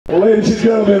Ladies and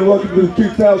gentlemen, welcome to the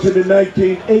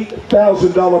 2019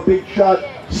 $8,000 Big Shot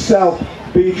South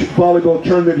Beach Volleyball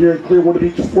Tournament here in Clearwater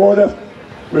Beach, Florida.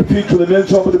 Repeat for the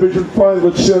men's Open Division Final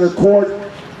at center court.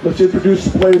 Let's introduce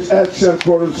the players at center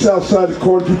court. On the south side of the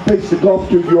court, you face the golf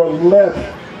to your left.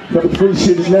 Number 3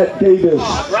 seeded Nat Davis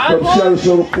from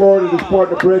Sarasota, Florida. His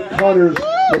partner Brett Connors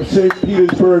from St.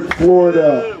 Petersburg,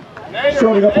 Florida.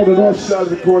 Starting up on the north side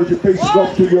of the court, you face the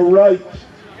golf to your right.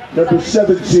 Number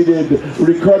 7 seeded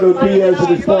Ricardo Diaz and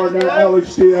his partner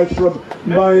Alex Diaz from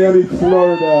Miami,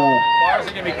 Florida.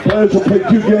 Players will play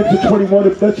 2 games of 21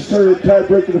 if necessary, a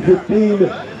tiebreaker of 15.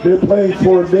 They're playing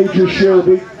for a major share of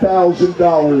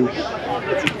 $8,000.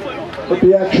 Let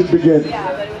the action begin.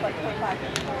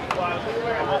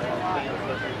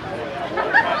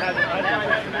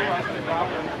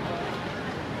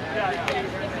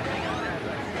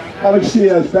 Alex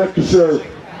Diaz back to serve.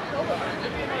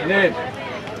 Ned,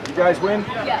 you guys win?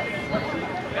 Yes.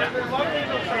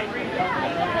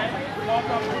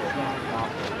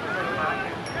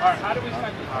 Alright, how do we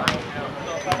start this?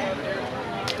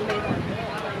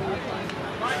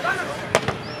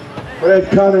 Brett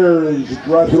Connors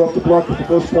drives it off the block at the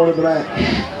first point of the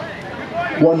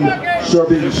match. 1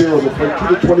 serving 0. They play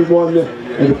 2 to 21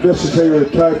 and if necessary a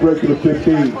tiebreaker of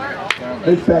 15.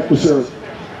 Nate back to serve.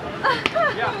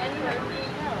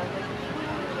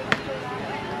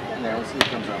 Yeah, let's see who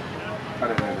comes up. I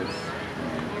don't know this.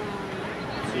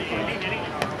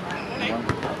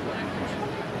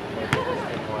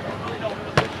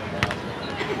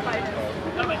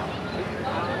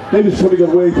 Davis putting it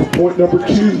away for point number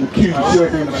 2. Q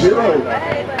serving 0.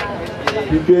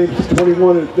 2 games to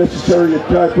 21 and if necessary a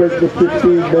tiebreaker of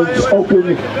 15. Men's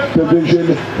Open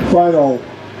Division Final.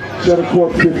 Center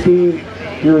court 15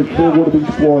 here in Clearwater Beach,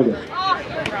 Florida.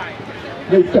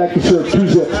 Nate back to serve.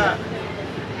 2-0.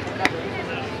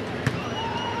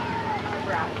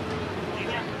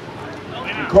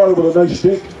 Ricardo with a nice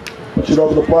stick, puts it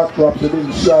over the block, drops it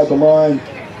inside the line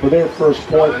for their first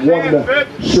point. 1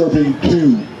 serving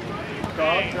 2.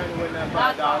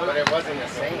 But it wasn't the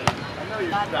same. I know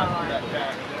you're stopped for that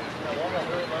back.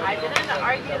 I didn't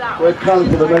argue that Brett Connors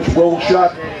with a nice roll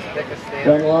shot.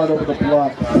 Bang line over the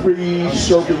block. 3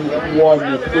 serving 1.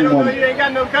 3-1. You ain't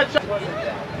got no cut shot. This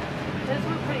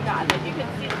was pretty good. Like you could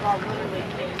see the ball literally.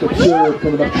 The serve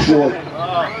coming up short.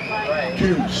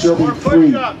 2 serving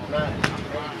 3.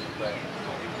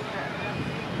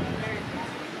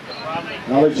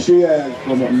 Alex Diaz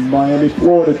from Miami,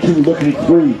 Florida, 2 looking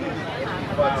 3.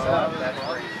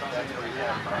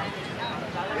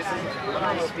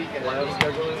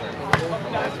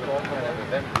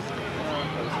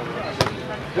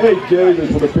 Hey, Davis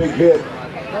with a big hit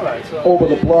over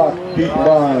the block, deep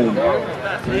line.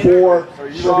 4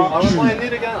 serving 2.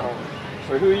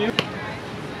 So who are you?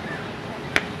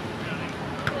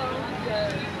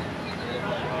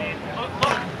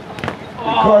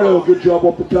 Ricardo, good job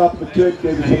off the top of the kick.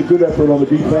 Davis had a good effort on the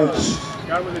defense.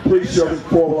 3 serving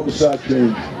 4 on the side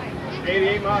change.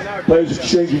 Players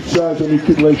exchanging sides on the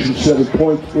accumulation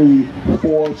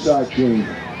 7.34 side change.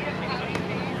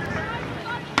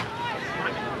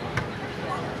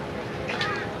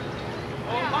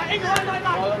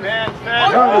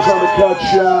 Connors on the cut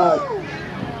shot.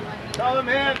 Call him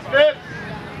hands, Fitz.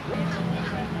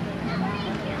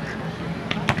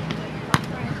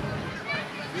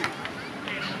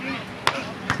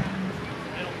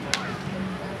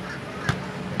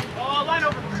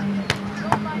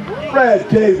 Brad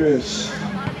Davis,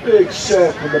 big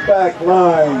set from the back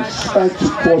line, spanks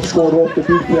it cross-court off the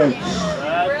defense.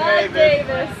 Brad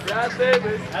Davis. Brad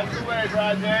Davis. That's the way,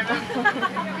 Brad Davis.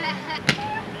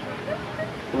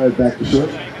 Right back to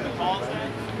serve.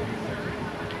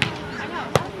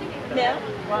 No.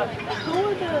 Who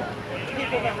are the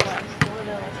people that left?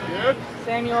 Good.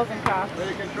 Samuels and Cox. Way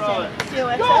to control it.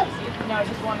 COS. No,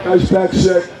 just one. Nice back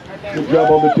set. Good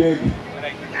job on the dig.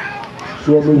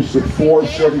 Score moves to 4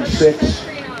 serving 6.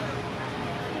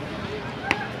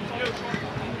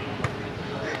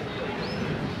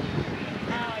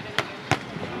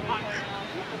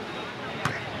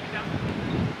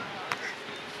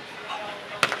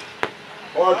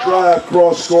 Hard drive,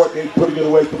 cross court, and putting it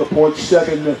away for the point.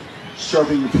 7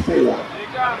 serving 4.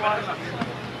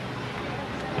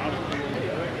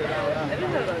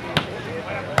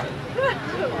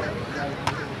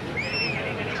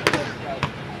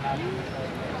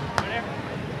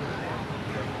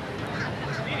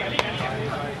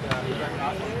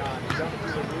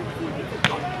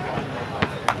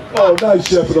 Oh,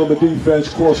 nice effort on the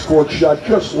defense. Cross court shot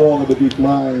just long on the deep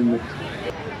line.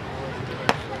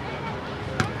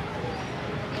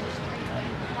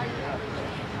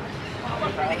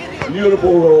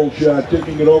 Beautiful roll shot,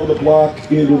 taking it over the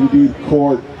block into the deep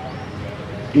court.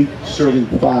 8 serving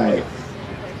 5.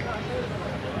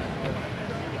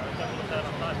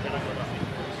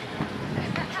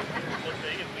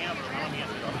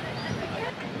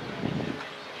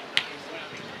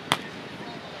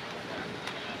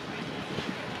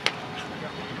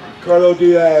 Ricardo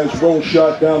Diaz, roll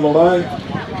shot down the line.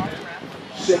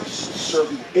 6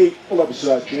 serving 8. We'll have a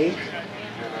side change.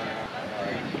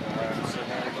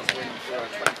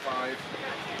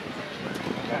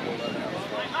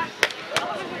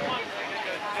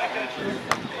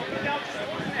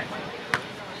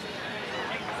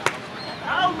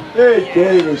 Hey,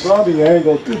 Davis on the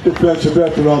angle. Good defensive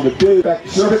effort on the day. Back to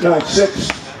serve it, 9-6.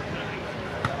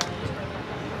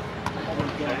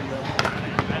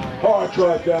 Hard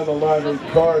drive down the line.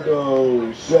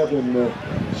 Ricardo, 7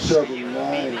 serving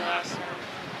 9.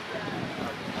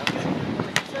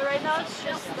 So right now it's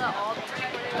just the all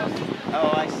players.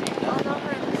 Oh, I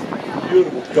see.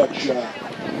 Beautiful cut shot.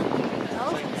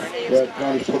 That was insane. Brad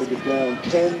Connor's putting it down.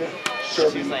 10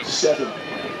 serving 7.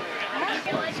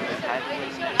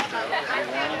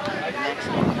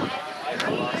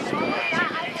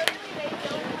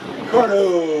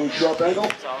 Ricardo, sharp angle.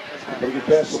 Gonna get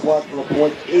past the block for a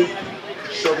point. 8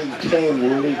 serving 10.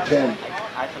 We're in 10.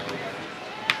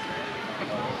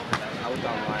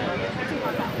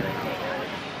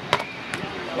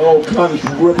 Oh, Connors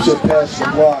rips it past the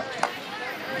block.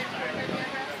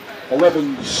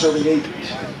 11 serving 8.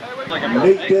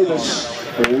 Nate Davis,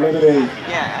 11-8.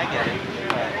 Yeah, I get it.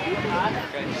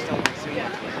 But just don't see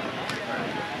it.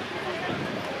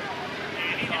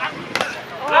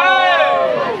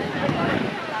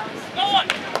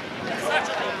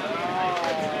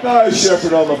 Nice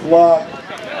effort on the block.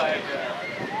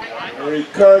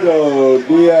 Ricardo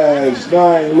Diaz,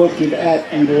 9, looking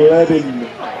at 11.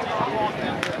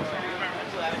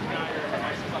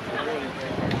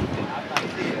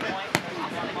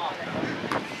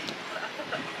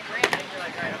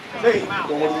 Nate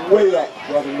going way up,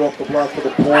 driving off the block for the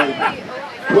point.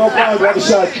 Well done, right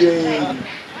side change.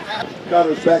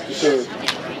 Connor's back to serve.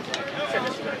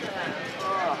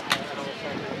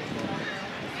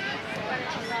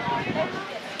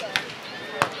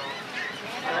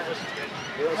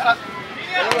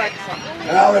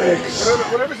 Alex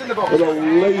Whatever's in the boat. with a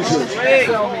laser.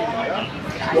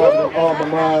 Driving on the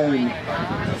line.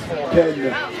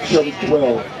 10, 7,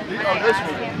 12.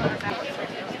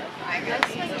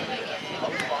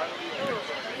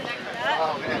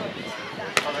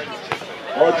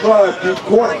 Our drive, deep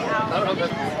court.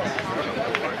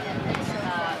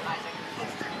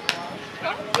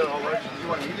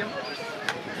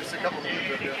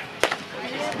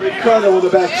 Ricardo with the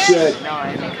back set.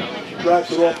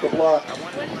 Drives it off the block. Just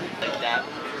gonna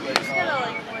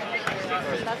like,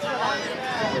 that's what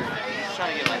Just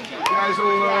trying to get my feet. Guys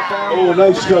will foul. Oh,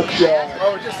 nice cut shot.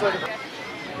 Oh, just like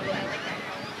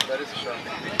that is a shot.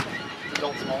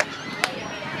 Adult small.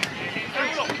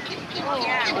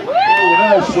 Oh,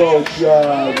 nice roll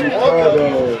shot,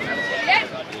 Ricardo.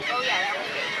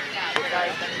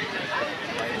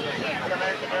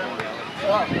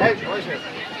 Hey, where's it?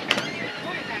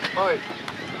 Oh, wait.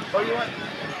 Oh, you want?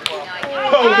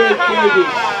 Oh, Nate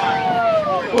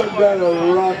Davis. Putting down a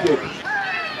rocket.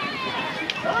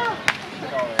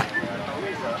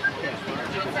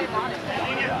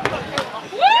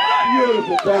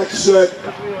 Beautiful back set.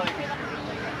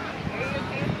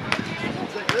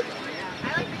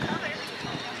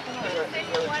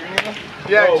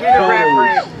 Yeah, Oh, Gina Connors. Grand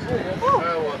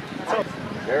Prix.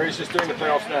 Mary's just doing the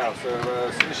playoffs now, so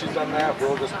as soon as she's done that,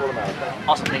 we'll just pull them out. Okay?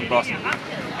 Awesome thing, boss.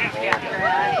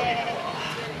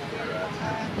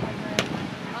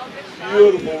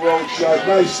 Beautiful roll shot.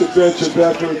 Nice defensive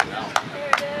effort.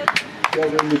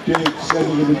 Covering the dig,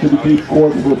 sending it into the deep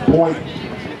court for a point.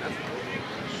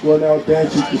 Score now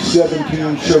advances to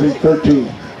 17, serving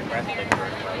 13.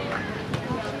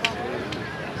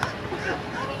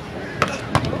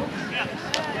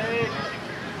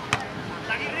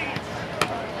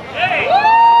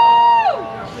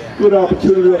 Good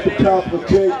opportunity at the top of the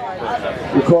tape.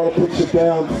 Ricardo puts it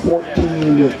down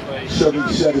 14, serving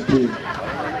 17. you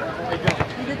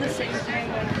did the same thing.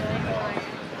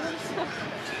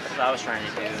 That's what I was trying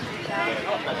to do.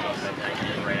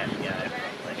 Right at the guy.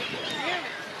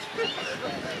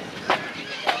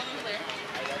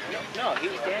 No, he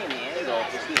was getting the angle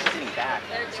because he was sitting back.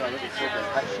 So I looked at the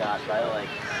cut shot, probably like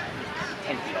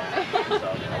 10 feet off. So I was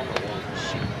like, oh,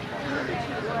 shit.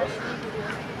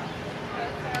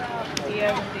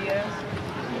 Diaz.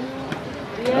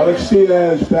 Alex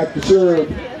Diaz back to serve.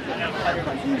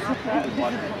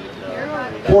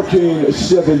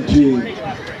 14-17.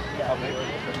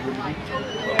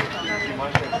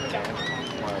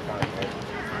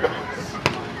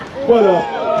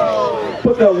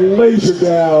 Put the laser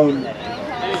down.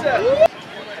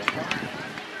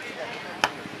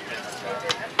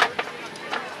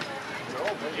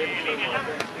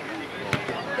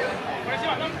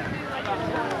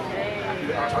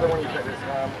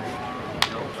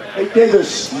 Hey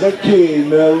Davis, 19,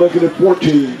 looking at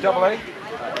 14. Double A?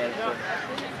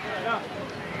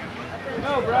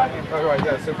 No, Brad. Oh, right,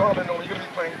 yeah. So, Bob, you're going to be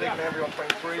playing Dick Mambry on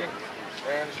 23,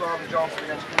 and it's Robin Johnson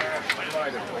against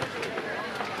United.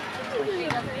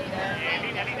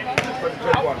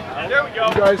 There we go.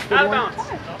 You guys fit one?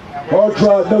 Hard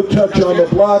drive, no touch on the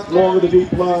block, long of the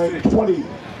deep line, 20,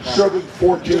 serving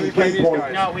 14, game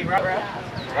point. No, we run.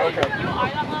 Okay.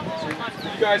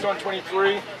 So you guys on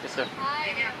 23? Yes, sir.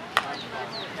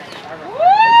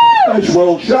 Nice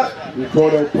roll shot.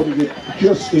 Ricardo putting it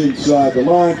just inside the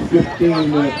line,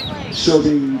 15,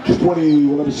 serving 20,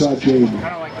 one other side chain.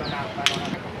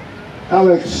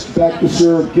 Alex back to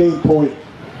serve, game point,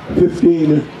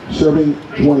 15, serving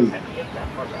 20.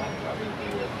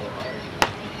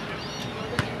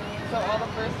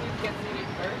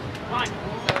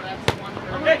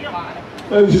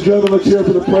 Ladies and gentlemen, let's hear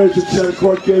for the players at center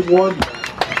court, game one.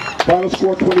 Final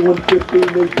score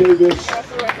 21-15, Nate Davis,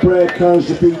 Brad Connors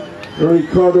defeat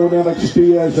Ricardo and Alex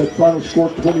Diaz at final score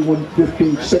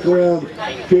 21-15. Second round,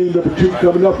 game number 2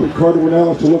 coming up. Ricardo and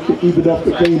Alex will look to even up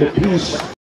the game apiece.